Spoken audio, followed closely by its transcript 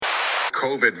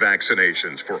COVID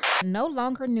vaccinations for No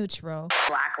longer neutral.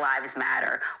 Black Lives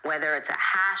Matter, whether it's a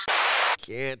hash.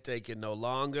 Can't take it no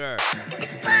longer.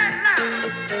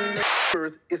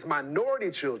 It's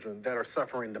minority children that are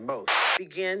suffering the most.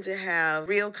 Begin to have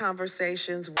real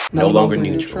conversations. No longer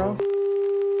neutral.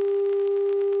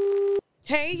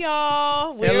 Hey,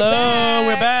 y'all. We're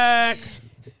back.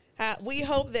 We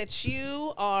hope that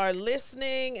you are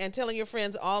listening and telling your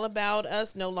friends all about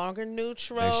us, No Longer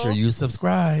Neutral. Make sure you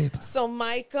subscribe. So,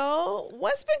 Michael,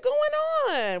 what's been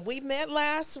going on? We met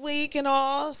last week and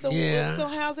all. So, so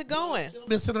how's it going?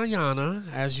 Missing Ayana,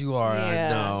 as you are,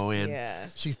 Yes, I know. And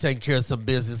yes. she's taking care of some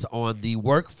business on the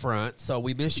work front. So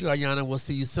we miss you, Ayana. We'll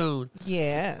see you soon.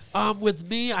 Yes. With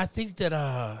me, I think that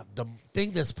the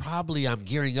thing that's probably I'm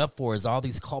gearing up for is all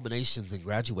these culminations and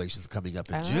graduations coming up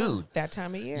in June. That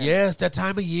time of year. Yes, that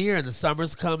time of year, and the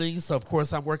summer's coming. So, of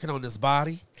course, I'm working on this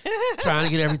body, trying to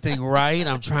get everything right.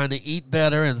 I'm trying to eat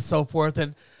better and so forth.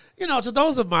 And, you know, to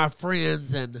those of my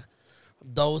friends and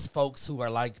those folks who are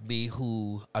like me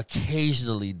who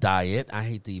occasionally diet, I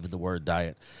hate even the word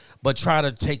diet, but try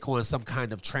to take on some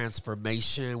kind of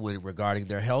transformation when regarding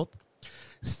their health,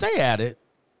 stay at it.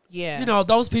 Yeah. You know,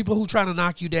 those people who try to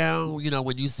knock you down, you know,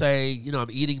 when you say, you know,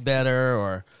 I'm eating better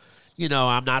or, you know,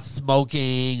 I'm not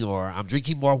smoking or I'm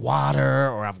drinking more water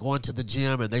or I'm going to the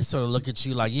gym and they sort of look at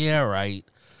you like, yeah, right.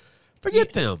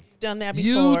 Forget them. Done that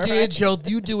before.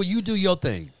 You do your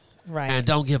thing. Right. And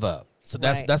don't give up. So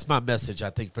Right. that's my message, I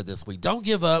think, for this week. Don't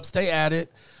give up. Stay at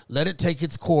it. Let it take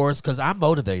its course because I'm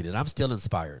motivated. I'm still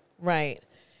inspired. Right.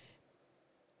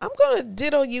 I'm going to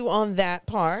diddle you on that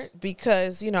part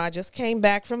because, you know, I just came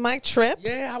back from my trip.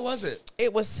 Yeah, how was it?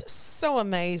 It was so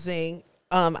amazing.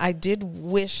 I did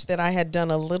wish that I had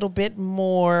done a little bit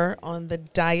more on the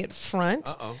diet front,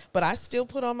 but I still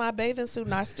put on my bathing suit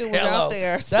and I still was out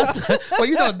there. Well,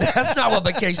 you know, that's not what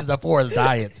vacations are for, is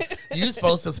diets. You're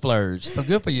supposed to splurge, so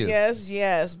good for you.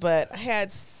 Yes, but I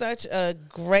had such a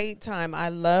great time. I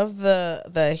love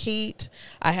the heat.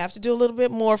 I have to do a little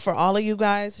bit more for all of you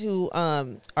guys who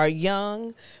are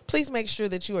young. Please make sure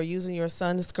that you are using your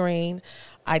sunscreen.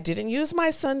 I didn't use my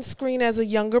sunscreen as a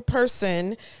younger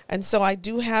person, and so I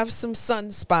do have some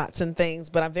sunspots and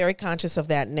things, but I'm very conscious of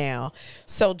that now.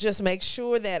 So just make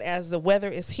sure that as the weather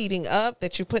is heating up,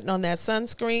 that you're putting on that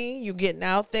sunscreen, you're getting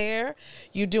out there,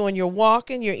 you're doing your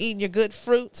walking, you're eating your good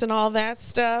fruits and all that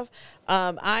stuff.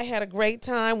 I had a great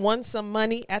time, won some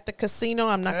money at the casino.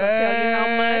 I'm not going to tell you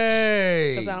how much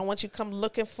because I don't want you to come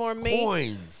looking for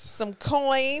me. Some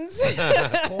coins.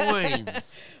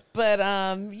 Coins. But,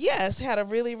 yes, had a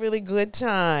really, really good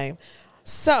time.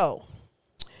 So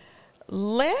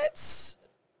let's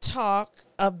talk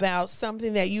about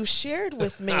something that you shared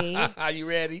with me. Are you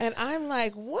ready? And I'm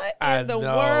like, what in I the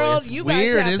know, world? it's You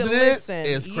weird, guys have isn't to it? listen.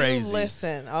 It's crazy. You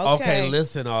listen. Okay,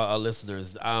 listen,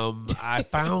 listeners. I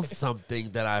found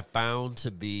something that I found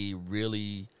to be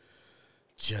really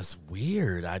just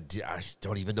weird. I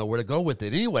don't even know where to go with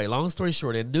it. Anyway, long story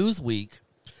short, in Newsweek,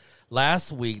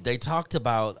 last week, they talked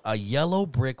about a yellow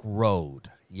brick road.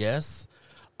 Yes,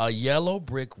 a yellow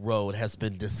brick road has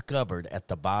been discovered at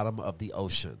the bottom of the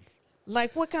ocean.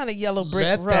 Like what kind of yellow brick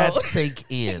Let road? that sink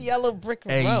in. Yellow brick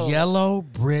road. A yellow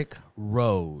brick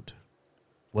road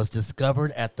was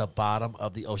discovered at the bottom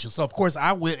of the ocean. So, of course,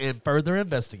 I went and further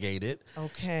investigated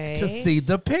Okay. to see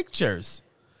the pictures.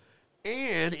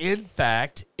 And, in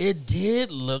fact, it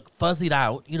did look fuzzied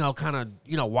out, you know, kind of,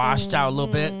 you know, washed out a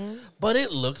little bit. But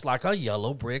it looked like a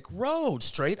yellow brick road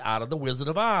straight out of The Wizard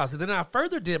of Oz. And then I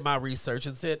further did my research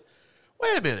and said,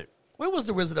 wait a minute. When was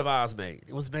The Wizard of Oz made?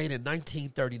 It was made in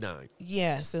 1939.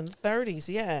 Yes, in the 30s,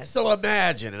 yes. So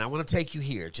imagine, and I want to take you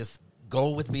here. Just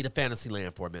go with me to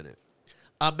Fantasyland for a minute.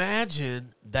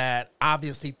 Imagine that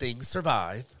obviously things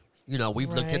survive. You know, we've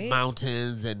looked at Right.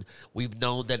 mountains and we've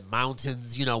known that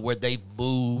mountains, you know, where they've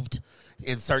moved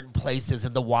in certain places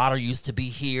and the water used to be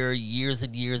here years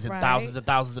and years and Right.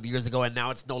 thousands of years ago and now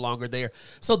it's no longer there.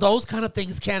 So those kind of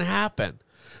things can happen.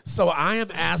 So I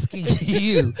am asking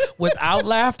you, without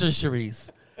laughter, Sharice,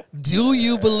 do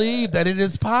you believe that it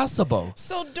is possible?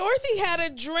 So Dorothy had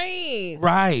a dream.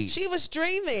 Right. She was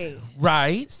dreaming.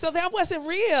 Right. So that wasn't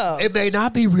real. It may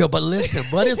not be real, but listen,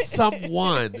 what if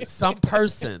some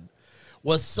person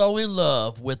was so in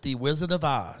love with the Wizard of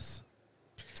Oz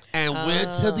and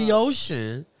went to the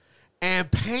ocean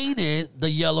and painted the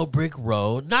yellow brick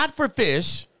road, not for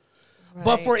fish,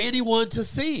 but Right. for anyone to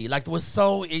see. Like, it was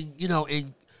so,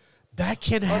 that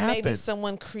can Or happen. maybe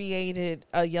someone created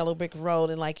a yellow brick road,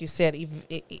 and like you said,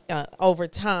 over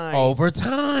time,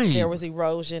 there was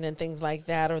erosion and things like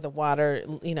that, or the water,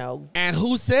 you know. And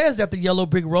who says that the yellow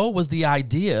brick road was the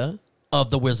idea of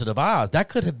the Wizard of Oz? That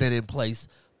could have been in place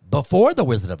before The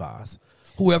Wizard of Oz?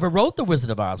 Whoever wrote The Wizard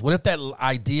of Oz, what if that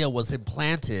idea was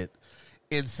implanted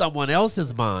in someone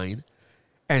else's mind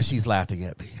and she's laughing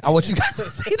at me? I want you guys to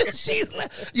see that she's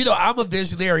I'm a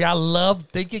visionary. I love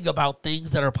thinking about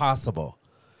things that are possible.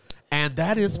 And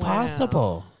that is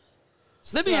possible.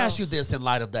 Let me ask you this in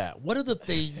light of that. What are the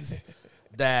things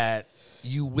that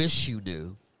you wish you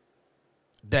knew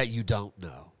that you don't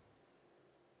know?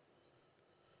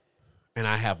 And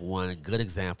I have one good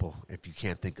example if you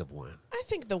can't think of one. I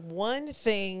think the one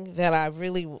thing that I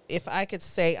really, if I could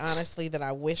say honestly that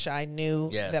I wish I knew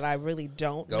that I really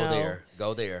don't know.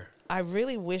 Go there. I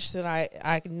really wish that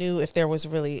I knew if there was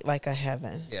really like a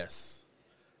heaven. Yes.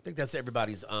 I think that's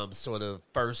everybody's sort of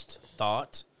first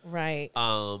thought. Right.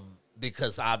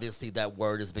 Because obviously that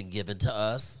word has been given to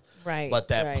us. Right. But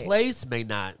that place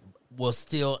will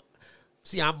still.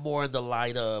 See, I'm more in the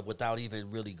light of, without even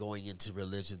really going into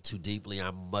religion too deeply,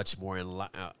 I'm much more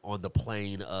on the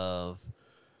plane of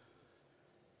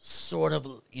sort of,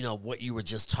 what you were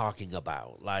just talking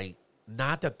about. Like,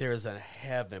 not that there's a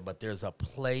heaven, but there's a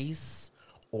place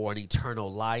or an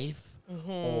eternal life.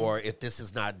 Or if this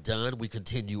is not done, we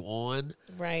continue on.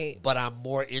 Right. But I'm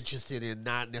more interested in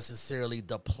not necessarily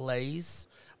the place,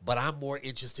 but I'm more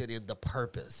interested in the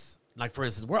purpose. Like, for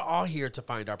instance, we're all here to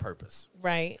find our purpose.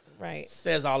 Right.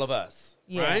 Says all of us.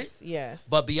 Yes, right? yes.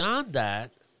 But beyond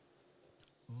that,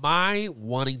 my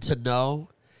wanting to know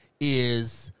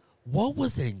is what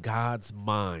was in God's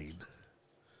mind?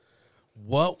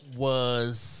 What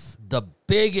was the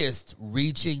biggest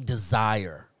reaching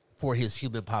desire for his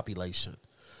human population?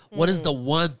 What is the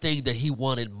one thing that he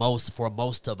wanted most for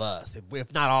most of us,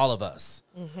 if not all of us?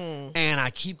 And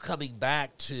I keep coming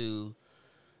back to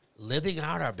living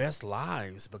out our best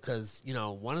lives because,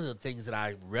 one of the things that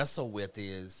I wrestle with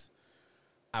is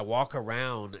I walk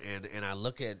around and I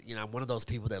look at, I'm one of those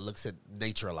people that looks at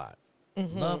nature a lot.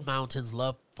 Love mountains,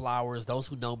 love flowers. Those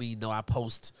who know me know I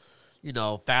post,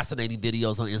 fascinating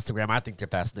videos on Instagram. I think they're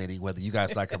fascinating, whether you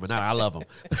guys like them or not. I love them.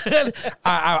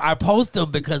 I post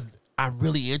them because I'm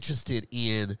really interested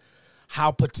in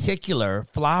how particular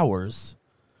flowers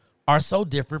are so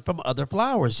different from other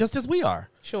flowers, just as we are.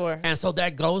 Sure. And so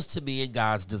that goes to me in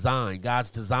God's design.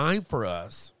 God's design for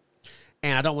us,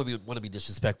 and I don't want to be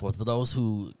disrespectful, for those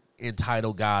who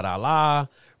entitle God Allah,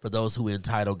 for those who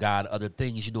entitle God other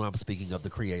things, I'm speaking of the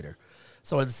Creator.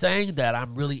 So in saying that,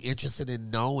 I'm really interested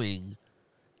in knowing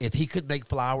if he could make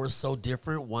flowers so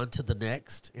different one to the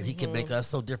next, and he can make us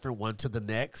so different one to the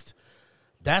next,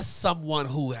 that's someone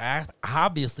who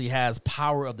obviously has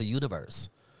power of the universe.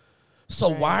 So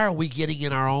why are we getting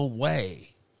in our own way?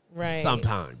 Right.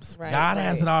 Sometimes. Right, God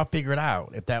has right. it all figured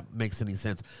out, if that makes any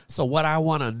sense. So what I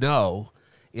want to know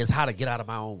is how to get out of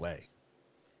my own way.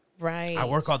 Right. I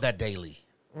work on that daily.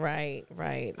 Right.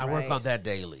 I work on that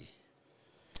daily.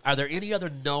 Are there any other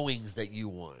knowings that you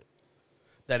want?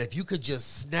 That if you could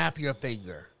just snap your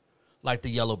finger like the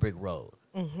yellow brick road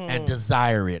and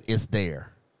desire it, it's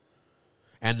there.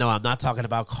 And no, I'm not talking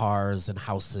about cars and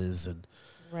houses, and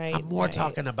I'm more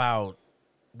talking about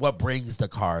what brings the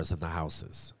cars and the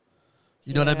houses.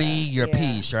 You know what I mean? Your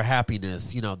peace, your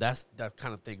happiness, that's that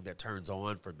kind of thing that turns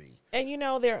on for me. And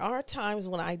there are times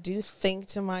when I do think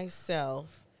to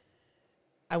myself,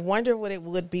 I wonder what it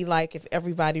would be like if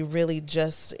everybody really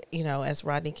just, as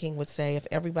Rodney King would say, if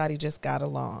everybody just got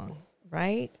along,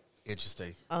 right?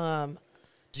 Interesting.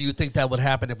 Do you think that would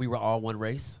happen if we were all one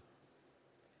race?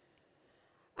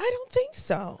 I don't think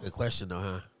so. Good question, though,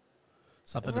 huh?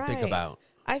 Something to think about.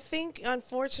 I think,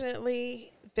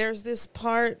 unfortunately, there's this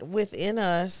part within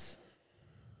us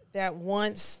that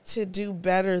wants to do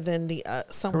better than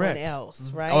someone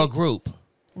else, right? Or a group.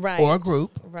 Right. Or a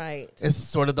group. Right. It's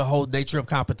sort of the whole nature of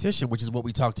competition, which is what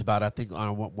we talked about, I think,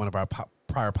 on one of our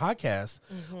prior podcasts,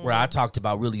 where I talked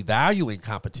about really valuing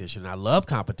competition. I love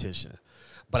competition.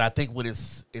 But I think when it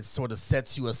sort of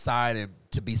sets you aside and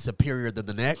to be superior than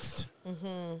the next,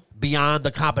 beyond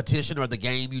the competition or the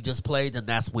game you just played, then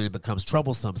that's when it becomes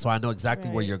troublesome. So I know exactly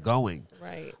where you're going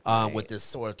with this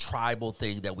sort of tribal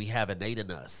thing that we have innate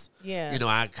in us. Yeah.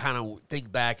 I kind of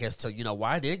think back as to,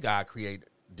 why did God create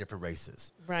different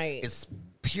races? Right. It's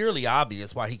purely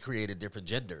obvious why he created different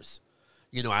genders.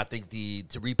 I think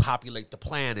to repopulate the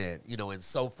planet, and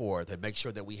so forth, and make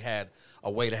sure that we had a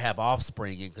way to have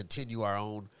offspring and continue our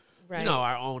own,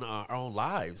 our own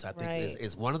lives. I think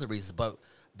is one of the reasons. But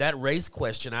that race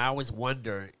question, I always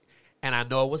wonder, and I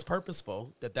know it was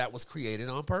purposeful, that was created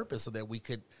on purpose so that we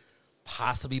could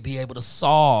possibly be able to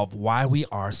solve why we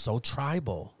are so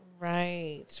tribal.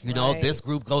 Right. This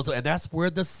group goes, and that's where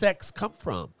the sex come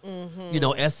from.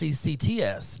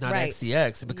 SECTS, not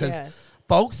XCX, because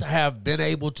folks have been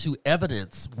able to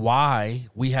evidence why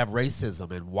we have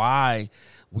racism and why,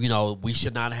 we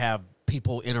should not have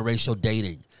people interracial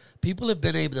dating. People have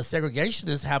been able, the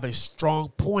segregationists have a strong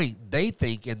point, they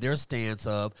think, in their stance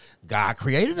of God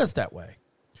created us that way.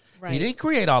 Right. He didn't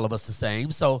create all of us the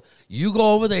same. So you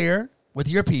go over there with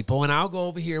your people and I'll go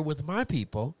over here with my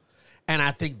people. And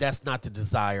I think that's not the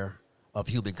desire of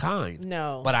humankind.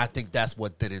 No. But I think that's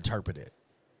what's been interpreted.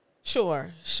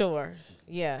 Sure.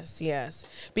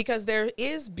 Yes. Because there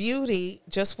is beauty,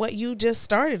 just what you just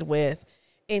started with,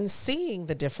 in seeing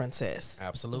the differences.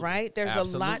 Absolutely. Right? There's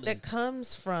a lot that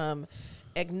comes from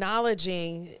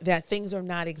acknowledging that things are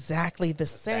not exactly the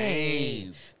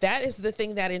same. That is the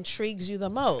thing that intrigues you the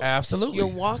most. Absolutely. You're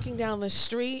walking down the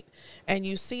street and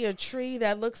you see a tree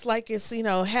that looks like it's,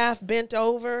 half bent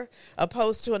over,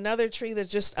 opposed to another tree that's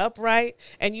just upright,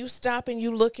 and you stop and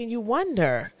you look and you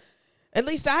wonder. At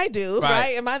least I do,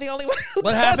 right? Am I the only one who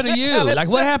What does happened to that you? kind of Like,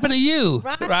 what stuff? happened to you?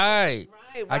 Right. Right.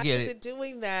 Why I get is it. it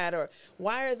doing that? Or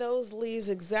why are those leaves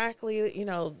exactly,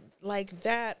 like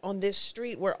that on this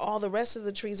street where all the rest of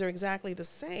the trees are exactly the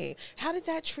same? How did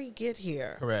that tree get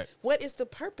here? Correct. What is the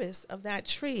purpose of that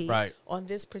tree on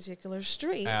this particular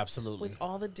street? Absolutely. With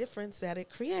all the difference that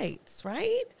it creates,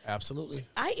 right? Absolutely.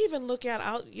 I even look at,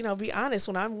 be honest,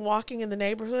 when I'm walking in the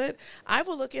neighborhood, I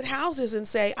will look at houses and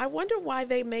say, I wonder why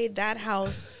they made that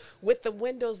house with the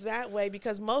windows that way,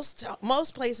 because most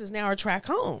places now are tract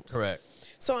homes. Correct.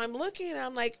 So I'm looking and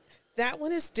I'm like, that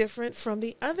one is different from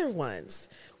the other ones.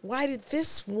 Why did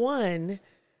this one,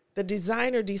 the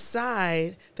designer,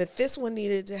 decide that this one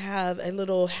needed to have a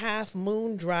little half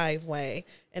moon driveway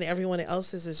and everyone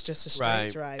else's is just a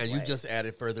straight driveway? And you just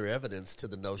added further evidence to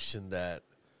the notion that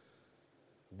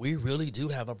we really do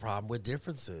have a problem with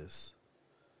differences.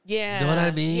 Yeah. You know what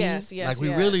I mean? Yes. Like, we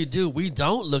really do. We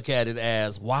don't look at it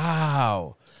as,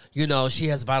 wow, she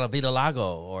has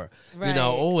vitiligo, or,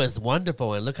 oh, it's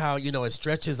wonderful. And look how, it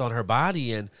stretches on her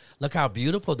body, and look how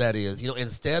beautiful that is.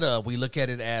 Instead of, we look at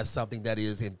it as something that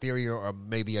is inferior or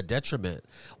maybe a detriment.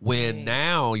 When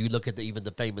now you look at even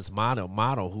the famous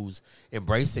model who's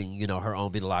embracing, her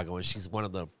own vitiligo, and she's one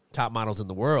of the top models in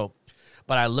the world.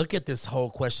 But I look at this whole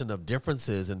question of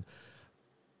differences, and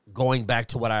going back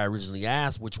to what I originally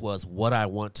asked, which was what I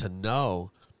want to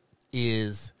know,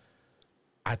 is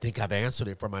I think I've answered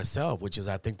it for myself, which is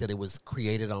I think that it was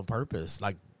created on purpose,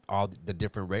 like all the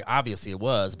different obviously it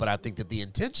was, but I think that the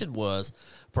intention was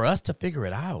for us to figure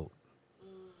it out,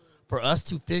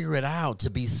 to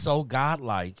be so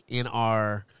godlike in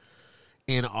our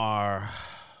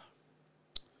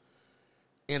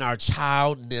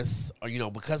childness, or,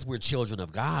 because we're children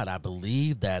of God. I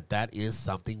believe that is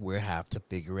something we have to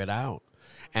figure it out.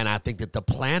 And I think that the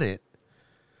planet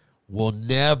will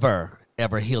never,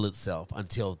 ever heal itself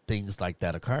until things like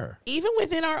that occur. Even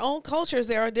within our own cultures,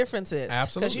 there are differences.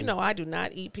 Absolutely. Because, I do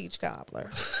not eat peach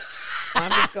cobbler. I'm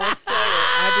just going to say it.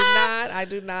 I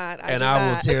do not.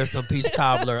 I will tear some peach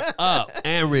cobbler up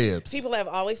and ribs. People have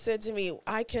always said to me,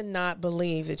 I cannot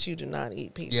believe that you do not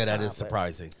eat peach cobbler. Yeah, that is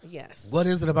surprising. Yes. What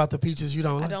is it about the peaches you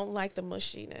don't like? I don't like the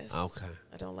mushiness. Okay.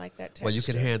 I don't like that texture. Well, you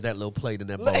can hand that little plate in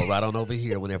that bowl right on over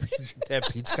here whenever you get that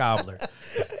peach cobbler.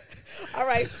 All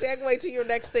right, segue to your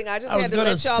next thing. I was had to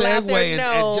let y'all out there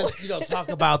know. And just, talk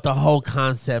about the whole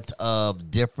concept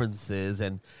of differences.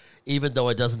 And even though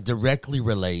it doesn't directly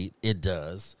relate, it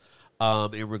does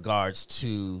in regards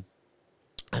to,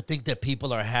 I think that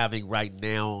people are having right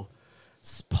now,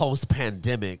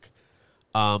 post-pandemic,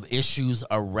 issues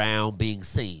around being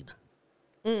seen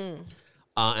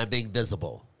and being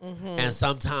visible. Mm-hmm. And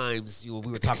sometimes, we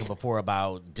were talking before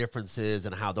about differences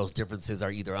and how those differences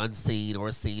are either unseen or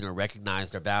seen or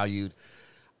recognized or valued.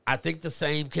 I think the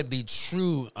same can be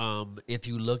true if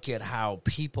you look at how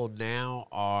people now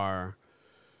are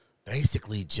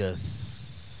basically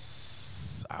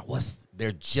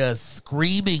they're just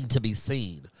screaming to be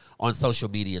seen on social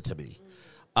media to me.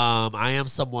 I am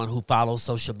someone who follows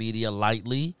social media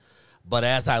lightly, but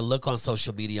as I look on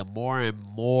social media more and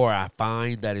more, I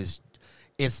find that it's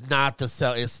not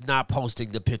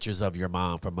posting the pictures of your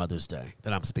mom for Mother's Day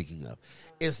that I'm speaking of.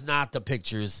 It's not the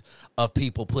pictures of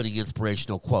people putting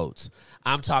inspirational quotes.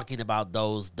 I'm talking about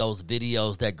those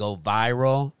videos that go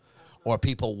viral or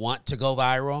people want to go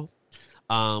viral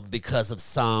because of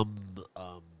some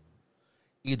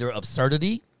either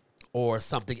absurdity or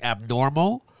something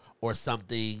abnormal or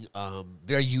something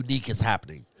very unique is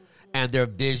happening. And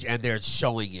they're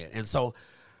showing it. And so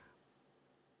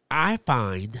I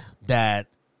find that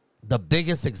the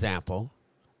biggest example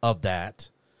of that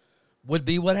would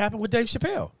be what happened with Dave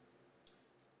Chappelle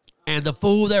and the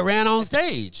fool that ran on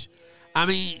stage. I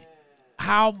mean,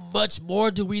 how much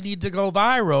more do we need to go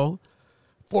viral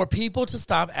for people to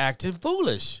stop acting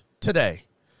foolish today.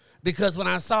 Because when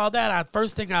I saw that,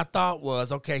 first thing I thought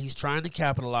was, okay, he's trying to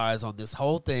capitalize on this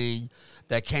whole thing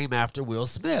that came after Will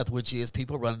Smith, which is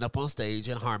people running up on stage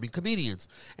and harming comedians.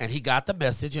 And he got the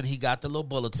message and he got the little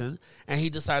bulletin and he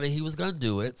decided he was going to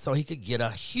do it so he could get a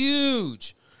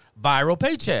huge viral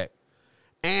paycheck.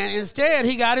 And instead,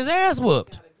 he got his ass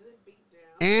whooped.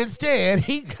 Instead,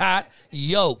 he got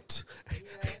yoked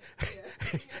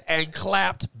and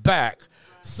clapped back.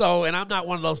 So, and I'm not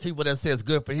one of those people that says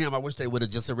good for him. I wish they would have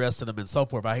just arrested him and so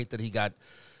forth. I hate that he got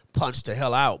punched the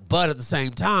hell out. But at the same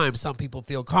time, some people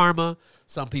feel karma.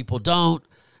 Some people don't.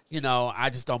 You know, I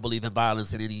just don't believe in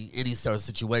violence in any sort of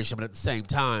situation. But at the same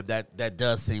time, that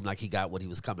does seem like he got what he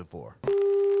was coming for.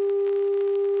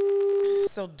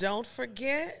 So don't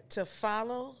forget to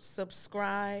follow,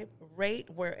 subscribe, rate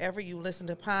wherever you listen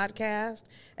to podcasts,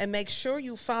 and make sure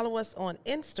you follow us on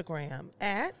Instagram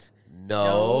at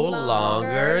No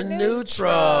Longer Neutral.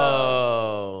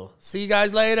 See you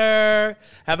guys later.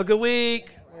 Have a good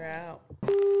week. We're out.